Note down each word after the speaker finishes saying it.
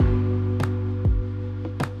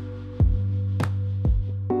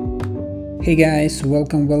Hey guys,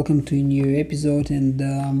 welcome to a new episode,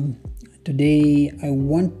 and today I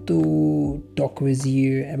want to talk with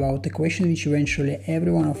you about a question which eventually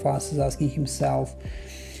every one of us is asking himself: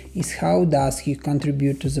 is how does he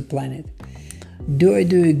contribute to the planet? Do I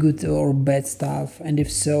do a good or bad stuff, and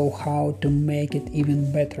if so, how to make it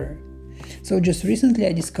even better? So just recently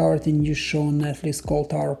I discovered a new show on Netflix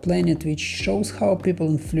called Our Planet, which shows how people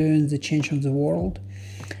influence the change of the world.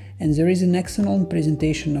 And there is an excellent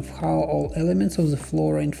presentation of how all elements of the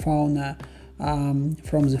flora and fauna,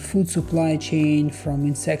 from the food supply chain, from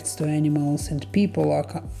insects to animals and people, are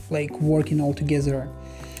working all together.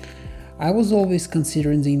 I was always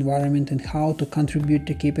considering the environment and how to contribute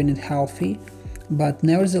to keeping it healthy, but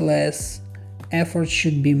nevertheless, effort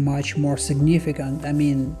should be much more significant.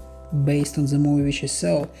 Based on the movie which I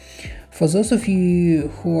saw. For those of you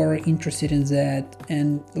who are interested in that,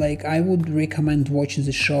 and I would recommend watching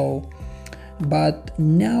the show. But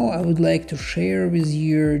now I would like to share with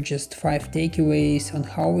you just 5 takeaways on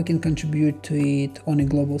how we can contribute to it on a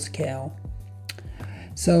global scale.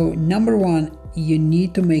 So number 1, you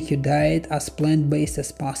need to make your diet as plant-based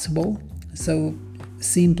as possible. So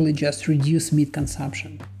simply just reduce meat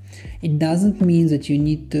consumption. It doesn't mean that you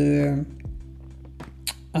need to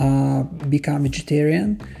become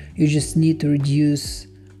vegetarian. You just need to reduce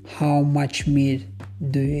how much meat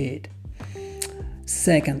do you eat.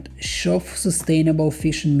 Second, shop for sustainable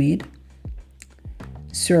fish and meat.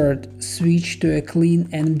 Third, switch to a clean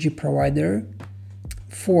energy provider.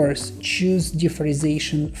 Fourth, choose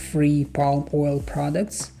deforestation-free palm oil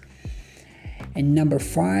products. And number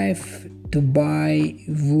 5, to buy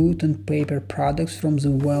wood and paper products from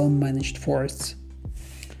the well-managed forests.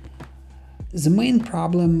 The main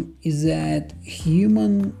problem is that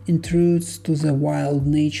human intrudes to the wild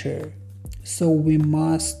nature, so we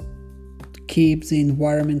must keep the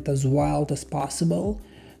environment as wild as possible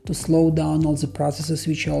to slow down all the processes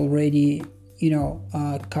which already,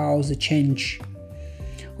 cause a change.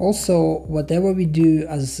 Also, whatever we do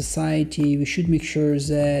as a society, we should make sure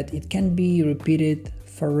that it can be repeated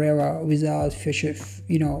forever without future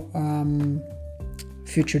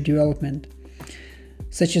development,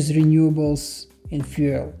 such as renewables and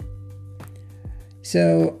fuel.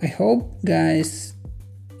 So I hope, guys,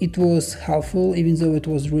 it was helpful, even though it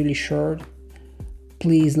was really short.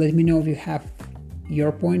 Please let me know if you have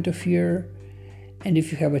your point of view, and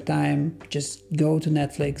if you have a time, just go to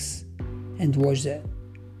Netflix and watch that.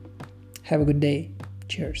 Have a good day.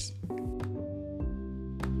 Cheers.